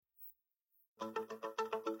Good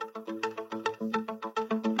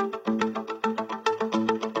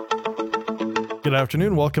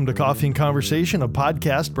afternoon. Welcome to Coffee and Conversation, a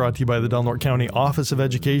podcast brought to you by the Del Norte County Office of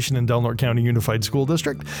Education and Del Norte County Unified School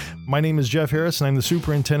District. My name is Jeff Harris, and I'm the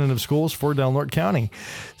Superintendent of Schools for Del Norte County.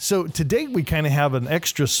 So today we kind of have an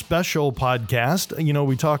extra special podcast. You know,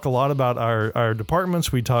 we talk a lot about our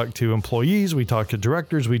departments. We talk to employees. We talk to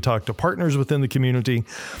directors. We talk to partners within the community.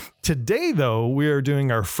 Today, though, we are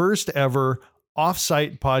doing our first ever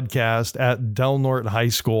off-site podcast at Del Norte High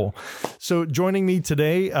School. So joining me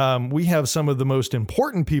today, we have some of the most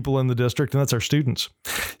important people in the district, and that's our students.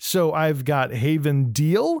 So I've got Haven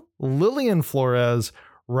Deal, Lillian Flores,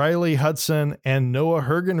 Riley Hudson, and Noah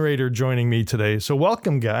Hergenrader joining me today. So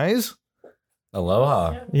welcome, guys.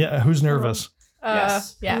 Aloha. Yeah, who's nervous?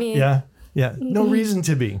 Yes. Yeah. No reason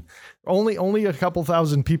to be. Only a couple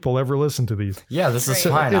thousand people ever listen to these. Yeah, this is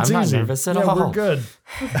fine. It's I'm easy. not nervous at all. We're good.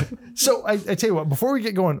 So I tell you what, before we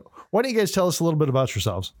get going, why don't you guys tell us a little bit about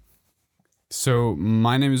yourselves? So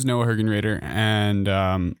my name is Noah Hergenrader, and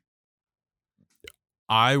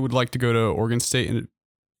I would like to go to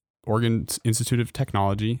Oregon Institute of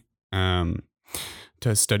Technology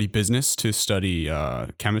to study business, to study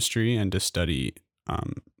chemistry, and to study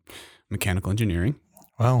mechanical engineering.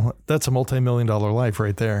 Well, that's a multi-million-dollar life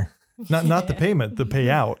right there. Not the payment, the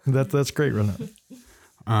payout. That's great, Renee.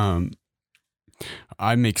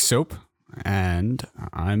 I make soap, and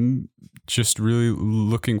I'm just really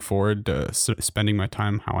looking forward to spending my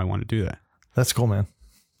time how I want to do that. That's cool, man.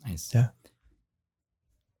 Nice. Yeah.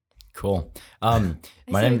 Cool. My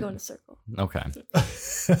name going to circle. Okay.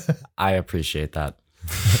 I appreciate that.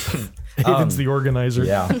 Haven's the organizer.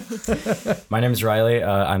 Yeah. My name is Riley.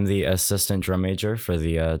 I'm the assistant drum major for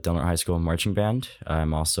the Del Norte High School marching band.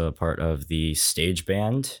 I'm also a part of the stage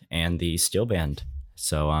band and the steel band.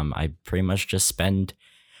 So I pretty much just spend.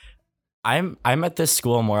 I'm at this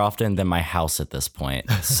school more often than my house at this point.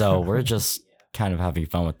 So we're just kind of having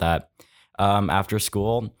fun with that. After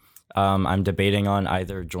school, I'm debating on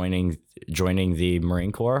either joining the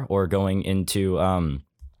Marine Corps or going into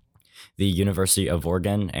the University of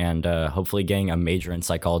Oregon and hopefully getting a major in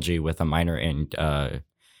psychology with a minor in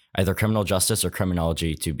either criminal justice or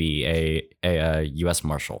criminology to be a U.S.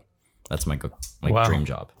 Marshal. That's my Wow. dream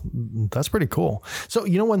job. That's pretty cool. So,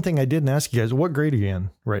 you know, one thing I didn't ask you guys, what grade are you in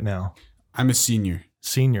right now? I'm a senior.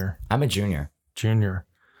 Senior. I'm a junior. Junior.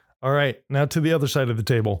 All right. Now to the other side of the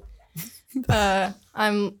table.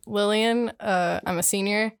 I'm Lillian. I'm a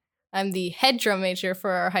senior. I'm the head drum major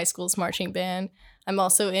for our high school's marching band. I'm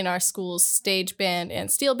also in our school's stage band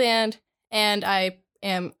and steel band, and I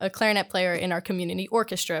am a clarinet player in our community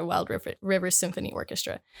orchestra, Wild River Symphony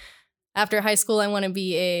Orchestra. After high school, I want to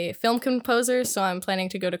be a film composer, so I'm planning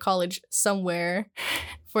to go to college somewhere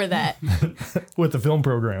for that. With the film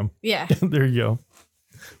program. Yeah. There you go.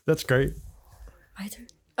 That's great. My turn.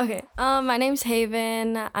 Okay. My name's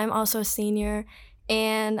Haven. I'm also a senior,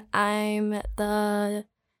 and I'm the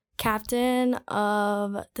captain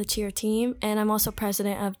of the cheer team, and I'm also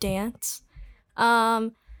president of dance.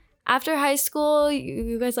 After high school,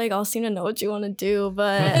 you guys all seem to know what you want to do,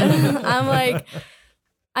 but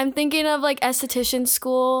I'm thinking of esthetician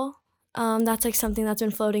school. That's something that's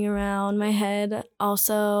been floating around my head.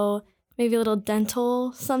 Also, maybe a little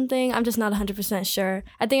dental something. I'm just not 100% sure.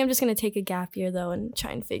 I think I'm just going to take a gap year, though, and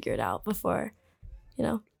try and figure it out before,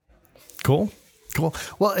 Cool.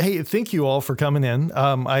 Well, hey, thank you all for coming in.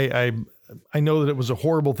 I know that it was a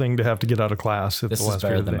horrible thing to have to get out of class. This is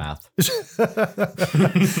better than math. I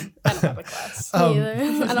don't have a class. Me either.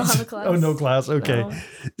 I don't have a class. Oh, no class. Okay. No.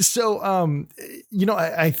 So,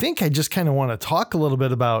 I think I just kind of want to talk a little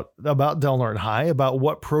bit about Del Norte High, about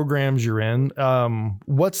what programs you're in.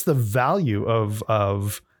 What's the value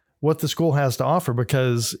of what the school has to offer?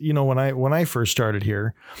 Because, when I first started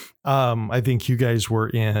here, I think you guys were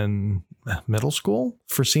in middle school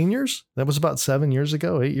for seniors. That was about 8 years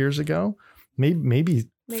ago, maybe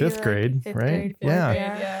fifth grade, right? Grade, yeah.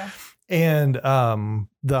 Yeah. And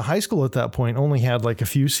the high school at that point only had a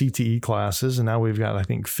few CTE classes, and now we've got, I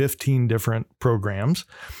think, 15 different programs.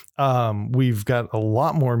 We've got a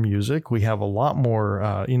lot more music. We have a lot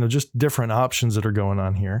more, just different options that are going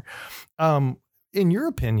on here. In your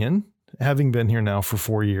opinion, having been here now for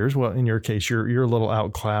 4 years, well, in your case, you're a little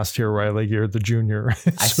outclassed here, Riley. You're the junior.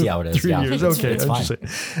 I see how it is. 3 Yeah. years. Okay. It's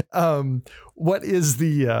fine. What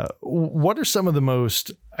are some of the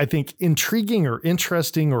most, I think, intriguing or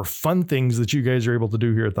interesting or fun things that you guys are able to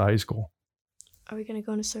do here at the high school? Are we going to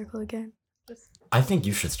go in a circle again? I think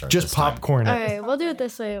you should start. Just this time. popcorn All it. right, we'll do it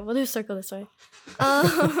this way. We'll do a circle this way.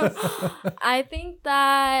 I think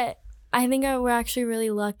we're actually really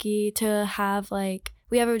lucky to have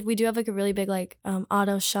we do have like a really big like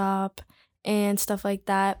auto shop and stuff like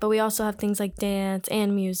that. But we also have things like dance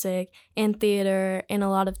and music and theater and a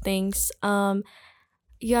lot of things.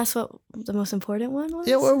 You asked what the most important one was?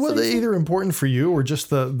 Yeah, well, either important for you or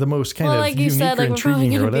just the most kind of like you unique said, or like we're probably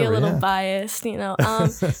intriguing or gonna be whatever. a little Yeah. biased, you know.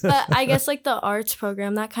 But I guess like the arts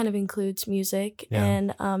program that kind of includes music Yeah.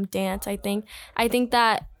 and dance. I think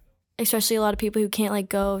that especially a lot of people who can't like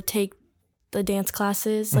go take the dance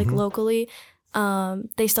classes like Mhm. locally,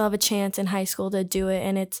 they still have a chance in high school to do it,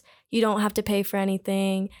 and you don't have to pay for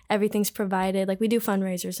anything. Everything's provided. Like we do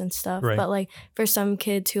fundraisers and stuff, Right. but like for some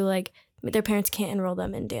kids who like their parents can't enroll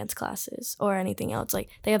them in dance classes or anything else, like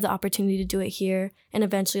they have the opportunity to do it here, and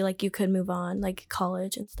eventually like you could move on like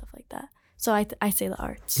college and stuff like that. So I say the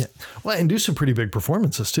arts. Yeah. Well, and do some pretty big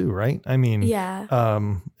performances too, right? I mean, Yeah.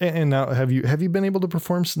 And now have you been able to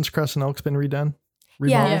perform since Crescent Elk's been redone?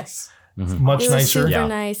 Yeah. Remodeled? Yes. Mhm. Much It was nicer. super Yeah.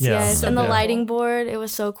 nice, Yeah. yes. So And the cool. lighting board, it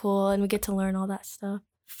was so cool, and we get to learn all that stuff.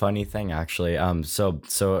 Funny thing, actually.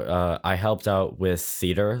 So I helped out with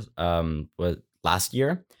theater last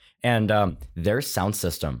year, and their sound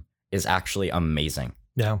system is actually amazing.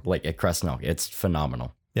 Yeah. Like at Crescent Elk, it's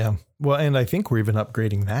phenomenal. Yeah. Well, and I think we're even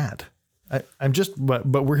upgrading that.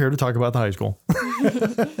 But we're here to talk about the high school.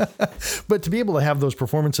 But to be able to have those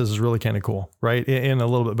performances is really kind of cool, right? And a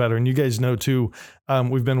little bit better. And you guys know too,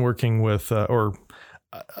 we've been working with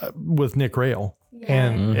Nick Rail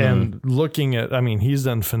and looking at, I mean, he's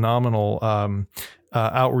done phenomenal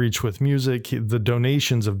outreach with music, the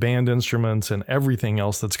donations of band instruments and everything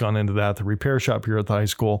else that's gone into that, the repair shop here at the high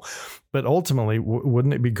school. But ultimately,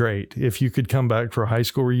 wouldn't it be great if you could come back for a high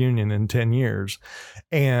school reunion in 10 years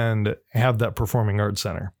and have that performing arts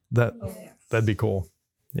center? That'd be cool.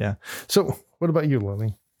 Yeah. So what about you,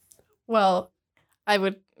 Lily? Well, I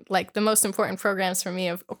would like the most important programs for me,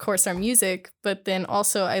 of course, are music, but then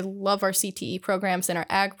also I love our CTE programs and our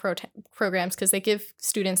ag programs because they give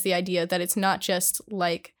students the idea that it's not just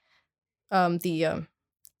like the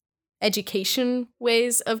education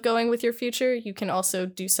ways of going with your future. You can also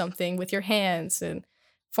do something with your hands, and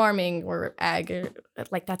farming or ag, or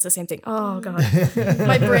like that's the same thing. Oh God,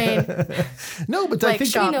 my brain. No, but Like I think,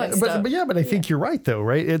 shop and stuff. but I think you're right though,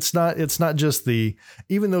 right? It's not just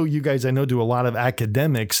even though you guys I know do a lot of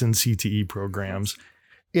academics in CTE programs,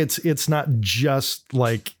 it's not just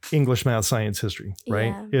like English, math, science, history,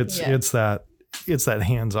 right? Yeah. It's that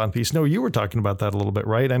hands-on piece. No, you were talking about that a little bit,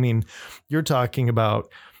 right? I mean, you're talking about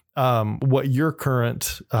what your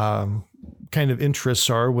current kind of interests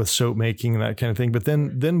are with soap making and that kind of thing, but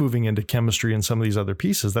then moving into chemistry and some of these other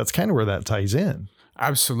pieces, that's kind of where that ties in.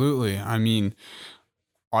 Absolutely. I mean,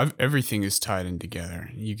 everything is tied in together.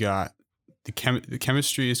 You got the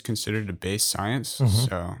chemistry is considered a base science, Mhm.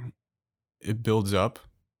 so it builds up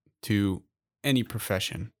to any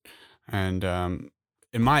profession. And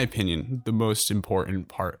in my opinion, the most important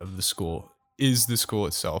part of the school is the school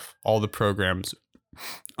itself. All the programs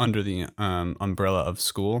under the umbrella of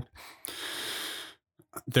school,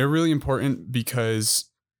 they're really important because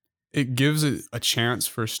it gives a chance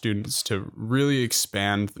for students to really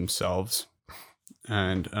expand themselves.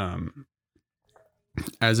 And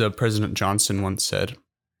as President Johnson once said,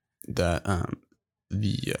 that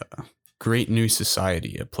the great new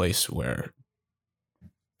society, a place where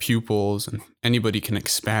pupils and anybody can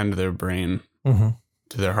expand their brain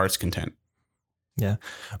to their heart's content. Yeah.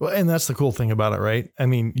 Well, and that's the cool thing about it, right? I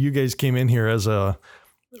mean, you guys came in here as a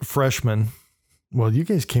freshman. Well, you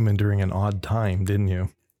guys came in during an odd time, didn't you?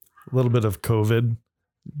 A little bit of COVID,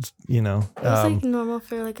 you know. It was like normal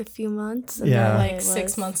for like a few months. And Yeah. then, Like it 6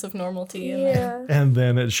 was- months of normality. And then Yeah. And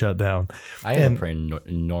then it shut down. I had And- a pretty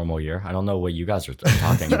normal year. I don't know what you guys are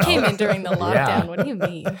talking you about. came in during the lockdown. Yeah. What do you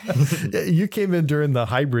mean? You came in during the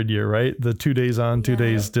hybrid year, right? The 2 days on, 2 Yeah.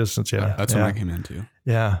 days distance. Yeah. That's yeah. when I came into.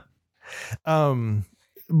 Yeah.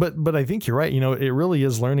 But I think you're right. You know, it really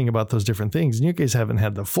is learning about those different things. And you guys haven't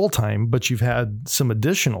had the full time, but you've had some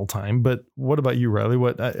additional time. But what about you, Riley?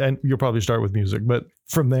 And you'll probably start with music, but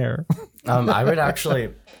from there. I would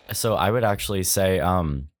actually say,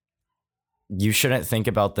 you shouldn't think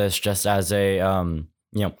about this just as a,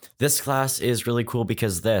 this class is really cool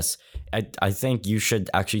because this. I think you should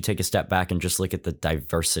actually take a step back and just look at the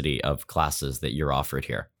diversity of classes that you're offered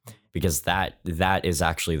here, because that is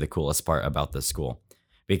actually the coolest part about this school.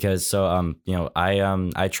 Because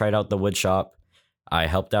I tried out the wood shop, I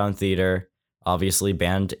helped out in theater, obviously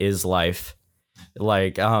band is life,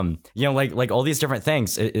 like all these different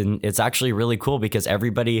things. It's actually really cool because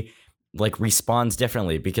everybody like responds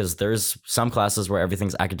differently, because there's some classes where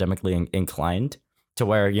everything's academically inclined to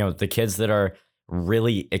where, the kids that are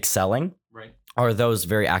really excelling are those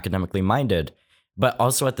very academically minded. But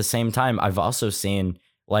also at the same time, I've also seen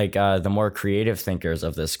like the more creative thinkers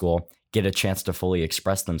of this school get a chance to fully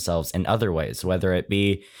express themselves in other ways, whether it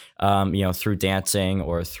be, through dancing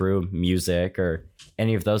or through music or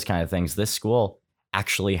any of those kind of things. This school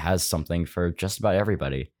actually has something for just about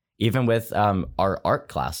everybody, even with our art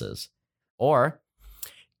classes. Or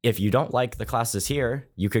if you don't like the classes here,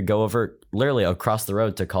 you could go over literally across the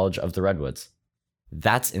road to College of the Redwoods.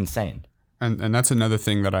 That's insane. And that's another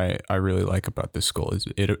thing that I really like about this school is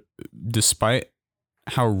despite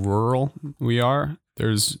how rural we are,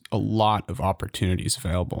 there's a lot of opportunities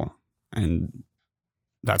available, and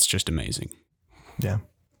that's just amazing. Yeah.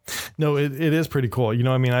 No, it is pretty cool. You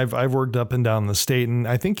know, I mean, I've worked up and down the state, and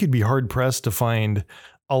I think you'd be hard pressed to find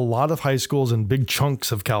a lot of high schools in big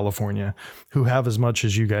chunks of California who have as much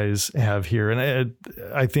as you guys have here. And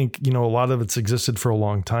I think, a lot of it's existed for a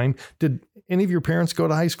long time. Did any of your parents go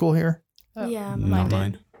to high school here? Yeah, Not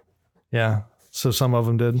mine. Yeah. So some of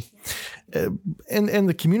them did. And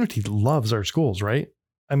the community loves our schools, right?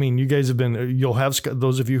 I mean, you guys you'll have,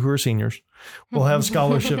 those of you who are seniors, will have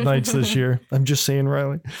scholarship nights this year. I'm just saying,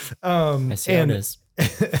 Riley. I see how it is.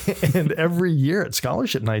 And every year at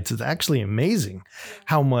scholarship nights, it's actually amazing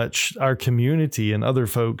how much our community and other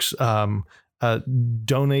folks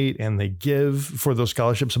donate and they give for those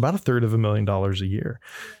scholarships, about $250,000 a year.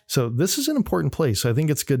 So this is an important place. I think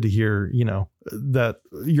it's good to hear, that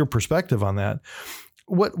your perspective on that.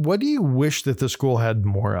 What do you wish that the school had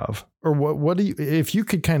more of? Or what do you, if you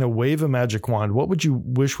could kind of wave a magic wand, what would you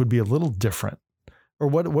wish would be a little different? Or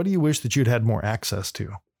what do you wish that you'd had more access to?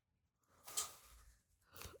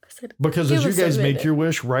 Because as you guys make your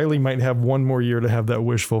wish, Riley might have one more year to have that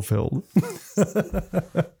wish fulfilled.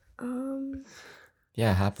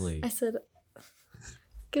 Yeah, happily. I said,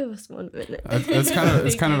 give us 1 minute. It's kind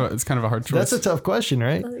of a hard choice. That's a tough question,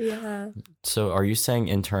 right? Yeah. So are you saying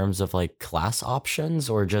in terms of like class options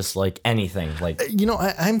or just like anything? Like,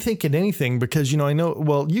 I'm thinking anything because, I know,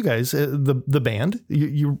 well, you guys, the band,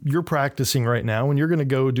 you're practicing right now and you're going to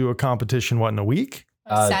go do a competition, in a week?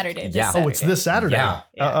 Saturday. Yeah. Oh, it's this Saturday Yeah.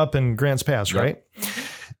 Up in Grants Pass, right?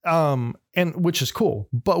 And which is cool,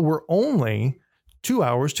 but we're only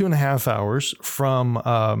 2.5 hours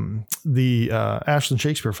from the Ashland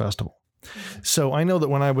Shakespeare Festival. So I know that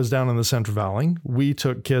when I was down in the Central Valley, we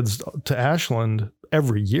took kids to Ashland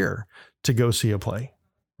every year to go see a play,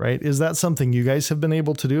 right? Is that something you guys have been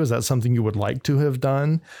able to do? Is that something you would like to have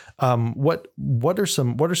done? What are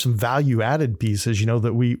some value added pieces,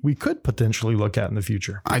 that we could potentially look at in the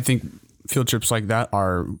future? I think field trips like that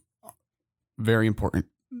are very important.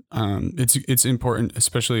 It's important,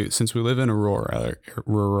 especially since we live in a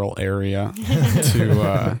rural area,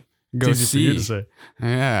 to go see. For you to say.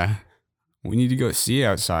 Yeah, we need to go see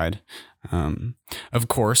outside. Of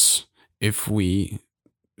course, if we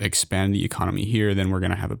expand the economy here, then we're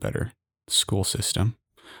going to have a better school system.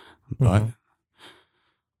 But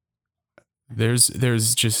there's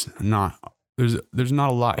not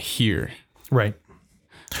a lot here, right?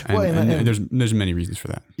 And there's many reasons for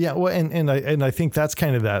that. Yeah, well, and I think that's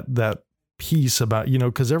kind of that piece about,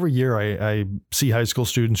 because every year I see high school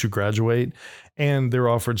students who graduate and they're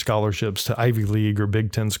offered scholarships to Ivy League or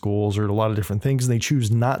Big Ten schools or a lot of different things, and they choose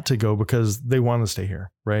not to go because they want to stay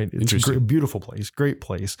here, right? It's a great, beautiful place, great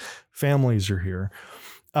place. Families are here.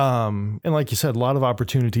 And like you said, a lot of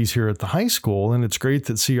opportunities here at the high school, and it's great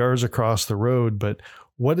that CR is across the road, but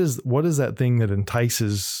what is that thing that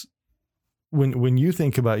entices? When you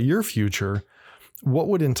think about your future, what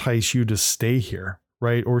would entice you to stay here,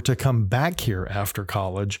 right? Or to come back here after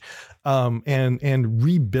college, and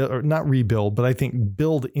rebuild, or not rebuild, but I think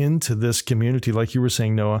build into this community, like you were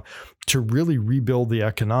saying, Noah, to really rebuild the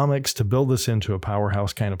economics, to build this into a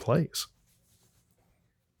powerhouse kind of place.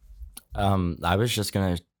 I was just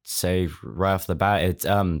going to say right off the bat, it's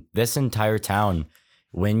this entire town,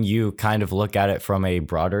 when you kind of look at it from a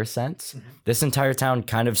broader sense, this entire town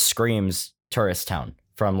kind of screams tourist town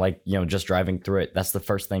from just driving through it. That's the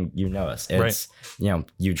first thing you notice. It's,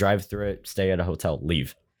 you drive through it, stay at a hotel,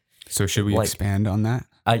 leave. So should we expand on that?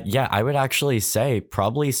 Yeah, I would actually say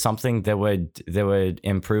probably something that would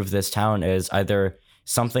improve this town is either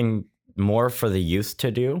something more for the youth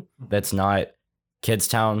to do that's not Kids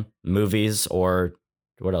Town, movies, or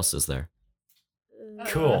what else is there?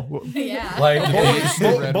 Cool. Yeah.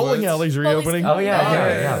 Bowling alleys reopening. Oh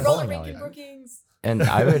yeah. Roller rink in Brookings. And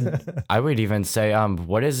I would even say,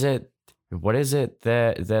 what is it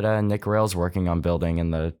that Nick Rail's working on building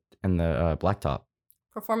in the Blacktop?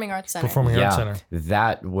 Performing Arts Center. Arts Center.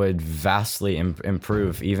 That would vastly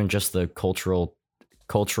improve even just the cultural,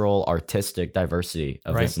 artistic diversity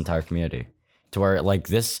of this entire community, to where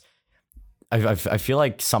this. I feel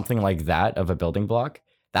like something like that of a building block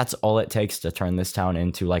that's all it takes to turn this town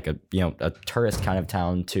into like a tourist kind of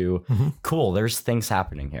town to cool. There's things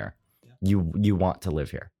happening here. You want to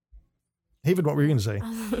live here. Haven, what were you going to say?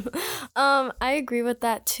 I agree with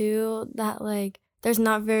that too. That like there's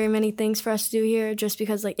not very many things for us to do here, just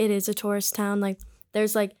because like it is a tourist town. Like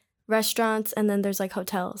there's like restaurants, and then there's like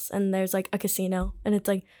hotels, and there's like a casino, and it's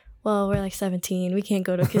like, well, we're like 17, we can't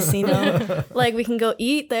go to a casino. Like we can go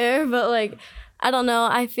eat there, but like I don't know.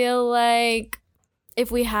 I feel like if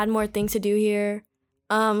we had more things to do here,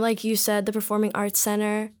 like you said, the Performing Arts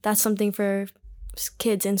Center, that's something for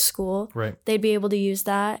kids in school. Right. They'd be able to use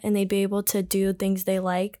that, and they'd be able to do things they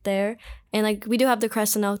like there. And like we do have the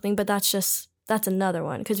Crescent Elk thing, but that's another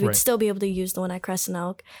one, because we'd still be able to use the one at Crescent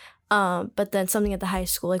Elk. But then something at the high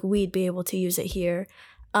school, like we'd be able to use it here.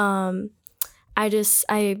 I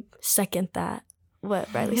second that,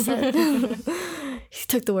 what Riley said. He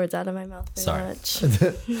took the words out of my mouth very much.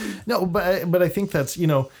 No, but I think that's,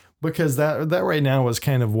 because that right now is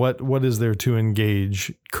kind of what is there to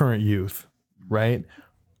engage current youth, right?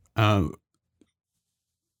 I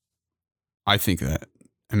think that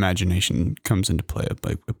imagination comes into play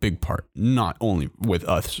a big part, not only with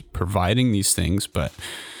us providing these things, but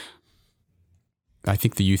I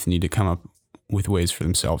think the youth need to come up with ways for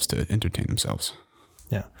themselves to entertain themselves.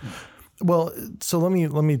 Yeah. Well, so let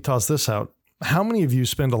me toss this out. How many of you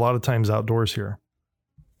spend a lot of times outdoors here?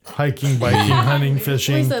 Hiking, biking, hunting,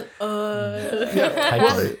 fishing? Said,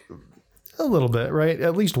 Well, a little bit, right?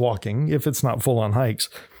 At least walking, if it's not full on hikes.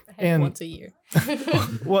 And once a year.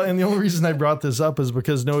 Well, and the only reason I brought this up is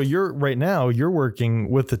because Noah, you're working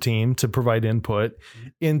with the team to provide input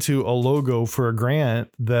into a logo for a grant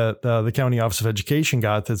that the County Office of Education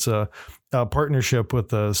got. That's a partnership with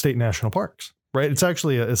the state national parks, right? It's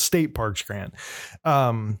actually a state parks grant,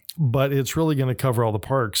 but it's really going to cover all the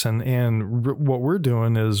parks. And what we're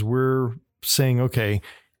doing is we're saying, okay,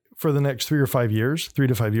 for the next 3 to 5 years,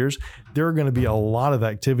 there are going to be a lot of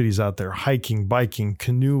activities out there: hiking, biking,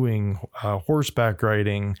 canoeing, horseback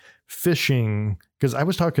riding, fishing. Because I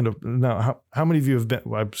was talking to, now, how many of you have been,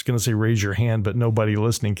 I was going to say raise your hand, but nobody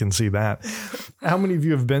listening can see that. How many of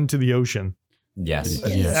you have been to the ocean? Yes.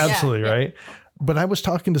 Yes. Absolutely, Yeah. right? But I was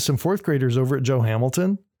talking to some fourth graders over at Joe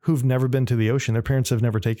Hamilton who've never been to the ocean. Their parents have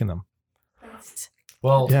never taken them.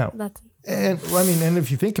 Well, Yeah. That's And I mean, and if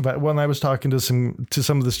you think about it, when I was talking to some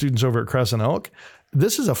of the students over at Crescent Elk,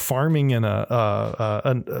 this is a farming and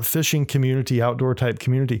a fishing community, outdoor type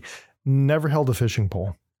community. Never held a fishing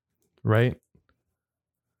pole, right?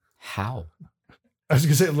 how? I was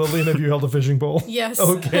going to say, Lillian, have you held a fishing pole? Yes.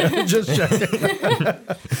 Okay, just checking.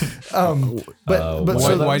 But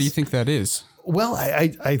Why do you think that is? Well,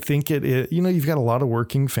 I think it, you've got a lot of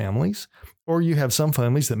working families, or you have some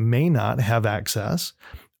families that may not have access,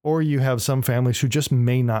 or you have some families who just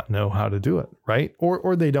may not know how to do it, right?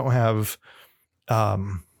 Or they don't have, I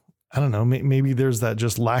don't know, maybe there's that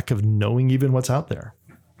just lack of knowing even what's out there.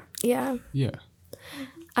 yeah. Yeah.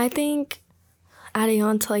 I think adding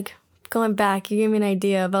on to like going back, you gave me an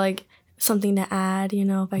idea of like something to add,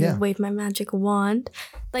 if I Yeah. could wave my magic wand,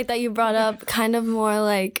 like that you brought up, kind of more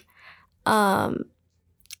like,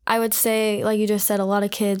 I would say, like you just said, a lot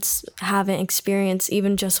of kids haven't experienced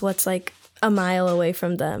even just what's like a mile away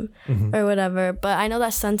from them or whatever. But I know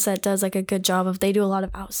that Sunset does like a good job of, they do a lot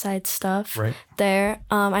of outside stuff Right. there.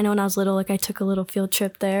 I know when I was little, like I took a little field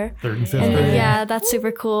trip there. Third and fifth And grade. yeah, that's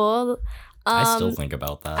super cool. I still think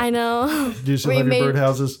about that. I know. Do you still We have your made-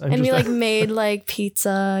 birdhouses? And we like made like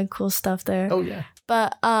pizza and cool stuff there. oh yeah.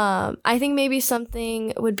 But I think maybe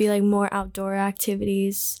something would be like more outdoor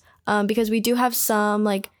activities, because we do have some,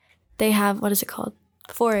 like they have, what is it called?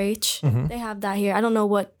 4-H. They have that here. I don't know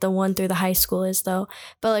what the one through the high school is though,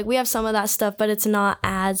 but like we have some of that stuff, but it's not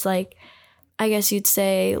as like, I guess you'd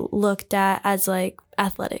say, looked at as like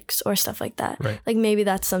athletics or stuff like that. Right. Like maybe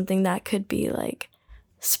that's something that could be like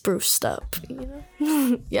spruced up,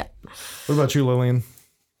 Yeah. What about you, Lillian?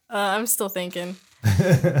 I'm still thinking.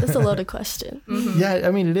 That's a loaded question. Yeah,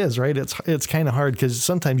 I mean, it is, right? It's kind of hard because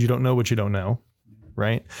sometimes you don't know what you don't know,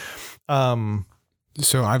 right?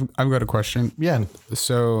 So I've got a question. Yeah.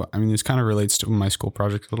 So, I mean, this kind of relates to my school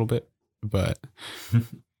project a little bit, but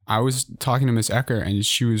I was talking to Miss Ecker and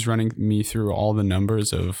she was running me through all the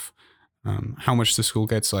numbers of how much the school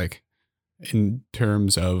gets, like in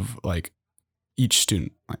terms of like each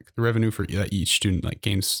student, like the revenue for that each student like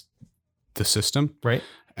gains the system. Right.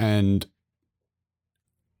 And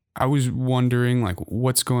I was wondering like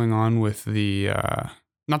what's going on with the,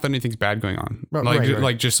 not that anything's bad going on, Right, like,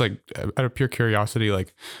 right. just like out of pure curiosity,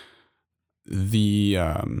 like the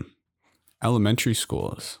elementary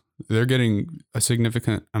schools, they're getting a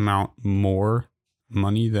significant amount more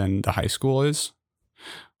money than the high school is.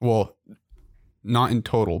 Well, not in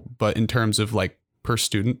total, but in terms of like per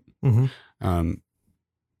student. Mm-hmm.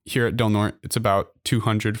 Here at Del Norte, it's about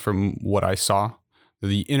 200 from what I saw.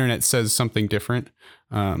 The internet says something different.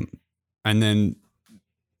 And then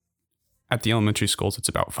at the elementary schools, it's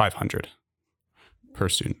about 500 per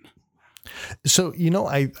student. So,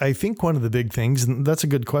 I think one of the big things, and that's a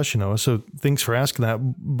good question, Noah. So thanks for asking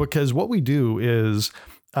that, because what we do is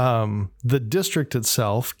the district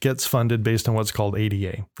itself gets funded based on what's called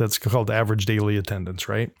ADA. That's called average daily attendance,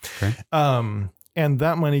 right? Okay. And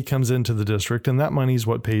that money comes into the district, and that money is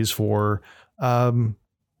what pays for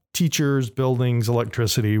teachers, buildings,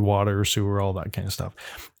 electricity, water, sewer, all that kind of stuff.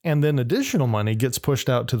 And then additional money gets pushed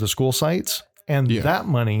out to the school sites, and that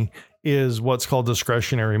money is what's called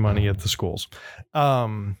discretionary money at the schools.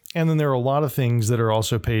 And then there are a lot of things that are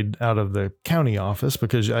also paid out of the county office,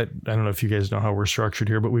 because I don't know if you guys know how we're structured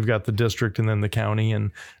here, but we've got the district and then the county.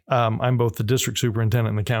 And I'm both the district superintendent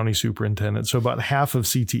and the county superintendent. So about half of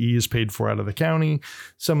CTE is paid for out of the county.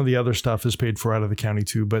 Some of the other stuff is paid for out of the county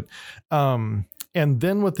too. But and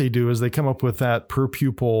then what they do is they come up with that per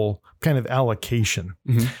pupil kind of allocation.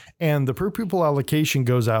 Mm-hmm. And the per pupil allocation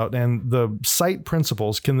goes out, and the site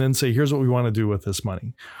principals can then say, here's what we want to do with this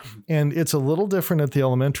money. And it's a little different at the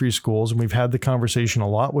elementary schools. And we've had the conversation a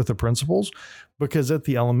lot with the principals, because at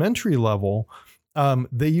the elementary level,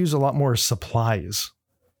 they use a lot more supplies,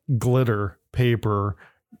 glitter, paper.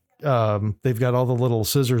 They've got all the little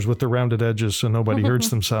scissors with the rounded edges so nobody hurts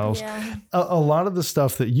themselves. Yeah. A lot of the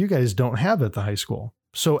stuff that you guys don't have at the high school.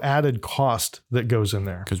 So added cost that goes in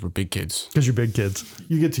there. Because we're big kids. Because you're big kids.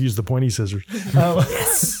 You get to use the pointy scissors.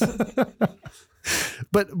 Yes.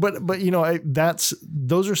 But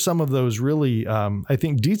those are some of those really, I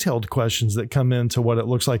think, detailed questions that come into what it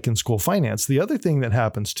looks like in school finance. The other thing that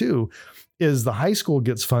happens too is the high school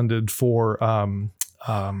gets funded for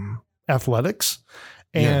athletics,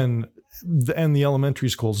 and the elementary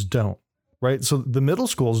schools don't. Right. So the middle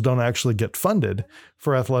schools don't actually get funded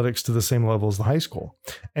for athletics to the same level as the high school.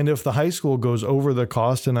 And if the high school goes over the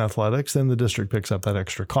cost in athletics, then the district picks up that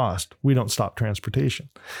extra cost. We don't stop transportation.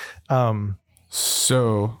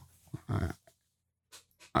 So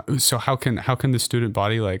how can the student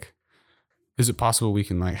body, like, is it possible we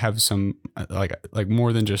can like have some like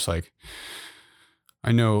more than just like,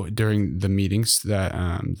 I know during the meetings that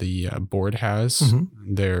the board has,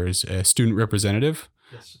 there's a student representative.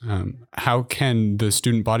 Yes. How can the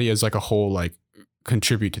student body as like a whole like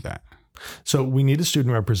contribute to that? So we need a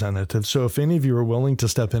student representative. So if any of you are willing to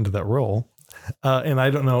step into that role, and I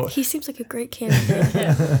don't know, He seems like a great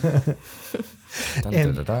candidate.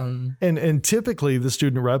 and typically the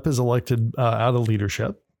student rep is elected out of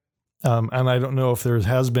leadership. And I don't know if there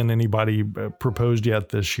has been anybody proposed yet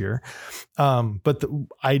this year. But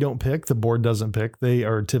I don't pick, the board doesn't pick. They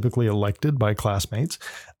are typically elected by classmates.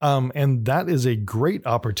 And that is a great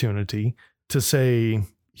opportunity to say,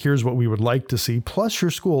 here's what we would like to see. Plus your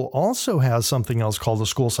school also has something else called a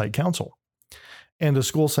school site council. And a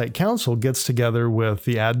school site council gets together with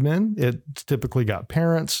the admin. It's typically got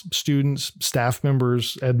parents, students, staff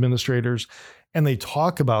members, administrators, and they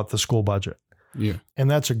talk about the school budget. Yeah. And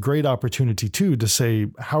that's a great opportunity too, to say,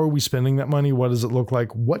 how are we spending that money? What does it look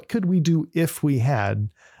like? What could we do if we had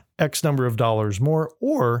X number of dollars more?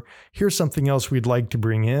 Or here's something else we'd like to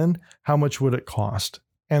bring in. How much would it cost?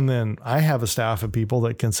 And then I have a staff of people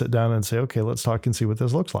that can sit down and say, okay, let's talk and see what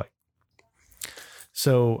this looks like.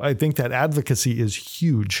 So I think that advocacy is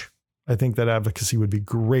huge. I think that advocacy would be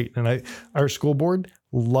great. And our school board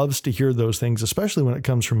loves to hear those things, especially when it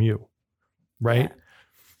comes from you, right? Yeah.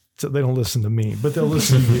 So they don't listen to me, but they'll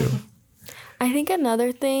listen to you. I think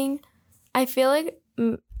another thing, I feel like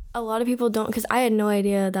a lot of people don't, because I had no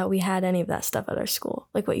idea that we had any of that stuff at our school,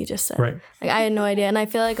 like what you just said. Right. Like I had no idea. And I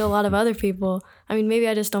feel like a lot of other people, I mean, maybe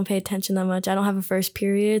I just don't pay attention that much. I don't have a first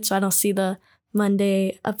period, so I don't see the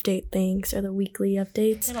Monday update things or the weekly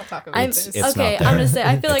updates. They don't talk about this. It's okay, not there. I'm just saying,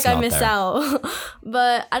 I feel It's like I not miss there. out.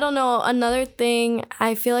 But I don't know. Another thing,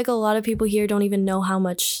 I feel like a lot of people here don't even know how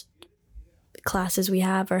much classes we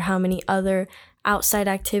have or how many other outside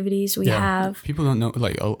activities we have. People don't know,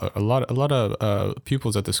 like a lot of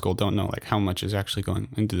pupils at the school don't know like how much is actually going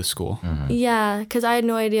into the school. Yeah, because I had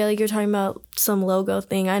no idea. Like you're talking about some logo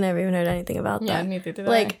thing. I never even heard anything about Yeah, that. neither did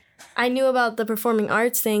Like I knew about the performing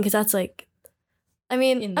arts thing because that's like, I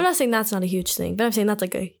mean, I'm not saying that's not a huge thing, but I'm saying that's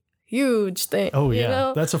like a huge thing. Oh, you yeah.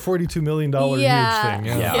 know? That's a $42 million huge thing.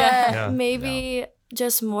 Yeah. But Yeah. maybe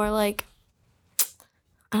just more like,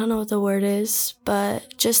 I don't know what the word is, but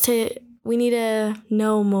we need to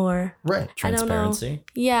know more. Right. I don't know. Transparency.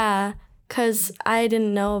 Yeah, because I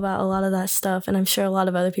didn't know about a lot of that stuff, and I'm sure a lot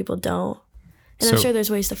of other people don't. And I'm sure there's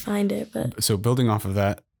ways to find it, but So building off of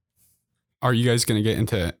that, are you guys going to get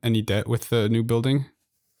into any debt with the new building?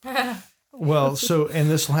 Well, so, and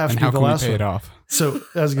this will have And to be how the can we last pay one. it off? So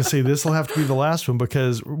I was going to say, this will have to be the last one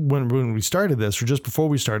because when we started this, or just before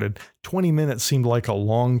we started, 20 minutes seemed like a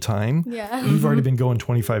long time. Yeah. We've already been going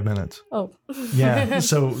 25 minutes. Oh. Yeah.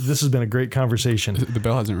 So this has been a great conversation. The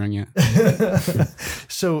bell hasn't rung yet.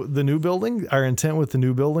 So the new building, our intent with the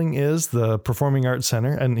new building is the Performing Arts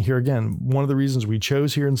Center. And here again, one of the reasons we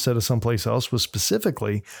chose here instead of someplace else was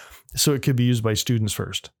specifically so it could be used by students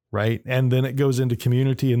first, right? And then it goes into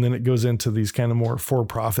community, and then it goes into these kind of more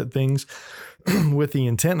for-profit things with the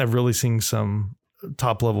intent of really seeing some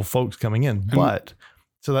top-level folks coming in. But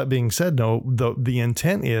so that being said, no, the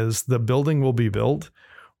intent is the building will be built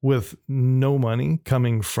with no money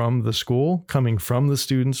coming from the school, coming from the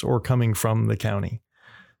students, or coming from the county.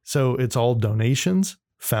 So it's all donations,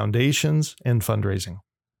 foundations, and fundraising.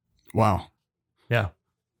 Wow. Yeah.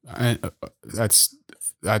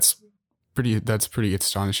 That's pretty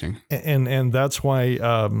astonishing. And that's why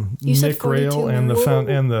You said Nick 42 Rail and the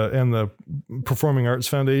million? and the Performing Arts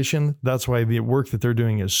Foundation, that's why the work that they're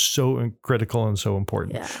doing is so critical and so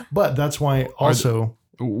important. yeah. But that's why also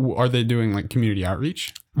Are they doing like community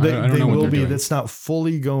outreach? they I don't know what will they're be. doing. That's not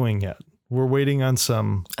fully going yet. We're waiting on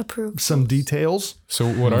some Approved. details.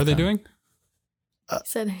 So what are they doing?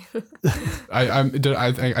 Said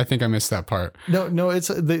I think I missed that part. No, it's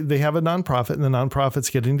they have a nonprofit, and the nonprofit's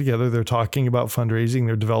getting together. They're talking about fundraising.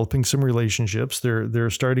 They're developing some relationships. They're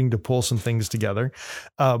starting to pull some things together,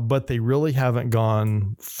 but they really haven't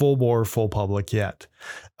gone full bore, full public yet.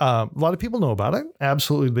 A lot of people know about it.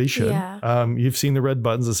 Absolutely, they should. Yeah. You've seen the red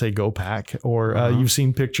buttons that say "Go Pack," or you've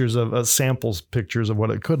seen pictures of samples pictures of what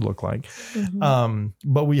it could look like.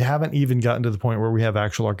 But we haven't even gotten to the point where we have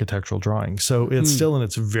actual architectural drawings. So it's still in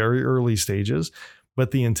its very early stages,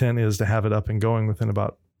 but the intent is to have it up and going within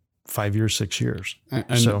about 5 years, 6 years.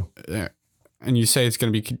 And you say it's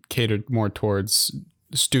going to be catered more towards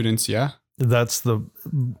students, yeah? That's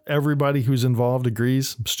everybody who's involved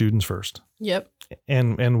agrees, students first. Yep.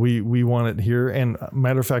 And we want it here. And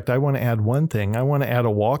matter of fact, I want to add one thing. I want to add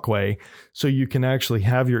a walkway so you can actually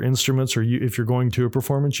have your instruments, or if you're going to a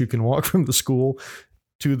performance, you can walk from the school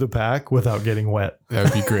to the pack without getting wet. That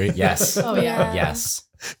would be great. Yes. Oh, yeah. Yes.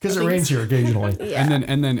 Because it rains here occasionally. Yeah.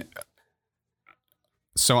 And then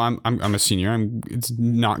so I'm a senior. It's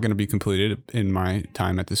not going to be completed in my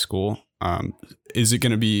time at the school. Is it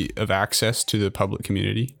going to be of access to the public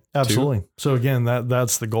community too? Absolutely. So again,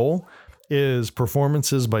 that's the goal, is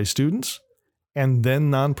performances by students, and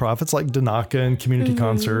then nonprofits like Danaka and community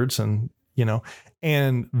concerts, and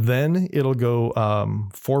and then it'll go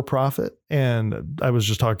for profit. And I was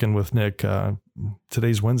just talking with Nick,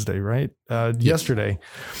 today's Wednesday, right? Yesterday.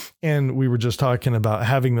 And we were just talking about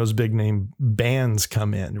having those big name bands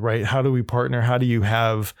come in, right? How do we partner? How do you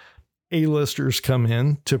have A-listers come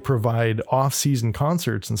in to provide off-season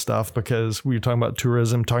concerts and stuff? Because we were talking about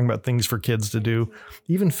tourism, talking about things for kids to do,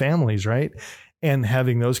 even families, right? And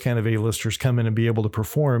having those kind of A-listers come in and be able to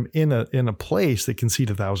perform in a place that can seat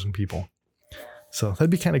 1,000 people. So that'd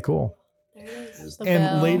be kind of cool. The And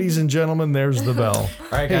bell. ladies and gentlemen, there's the bell. All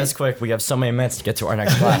right, guys, quick. We have so many minutes to get to our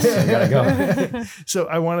next class. So we gotta go. So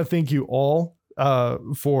I want to thank you all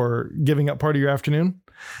for giving up part of your afternoon.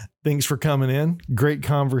 Thanks for coming in. Great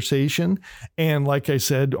conversation. And like I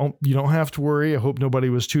said, you don't have to worry. I hope nobody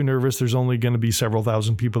was too nervous. There's only going to be several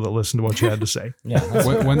thousand people that listen to what you had to say. Yeah. That's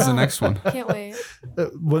When's the next one? Can't wait.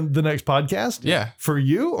 When the next podcast? Yeah. For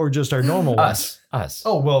you, or just our normal one? us.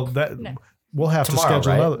 Oh, well, we'll have Tomorrow, to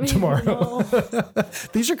schedule right? another tomorrow.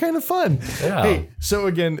 These are kind of fun. Yeah. Hey, so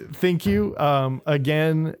again, thank you.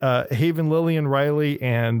 Again, Haven, Lillian, Riley,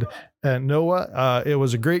 and Noah. It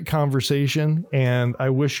was a great conversation, and I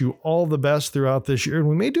wish you all the best throughout this year. And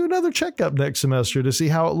we may do another checkup next semester to see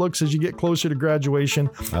how it looks as you get closer to graduation,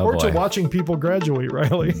 or to boy. watching people graduate,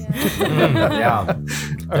 Riley. Yeah.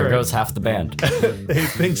 There right. goes half the band. Hey,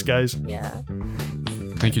 thanks, guys. Yeah.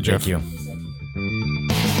 Thank you, Jeff. Thank you.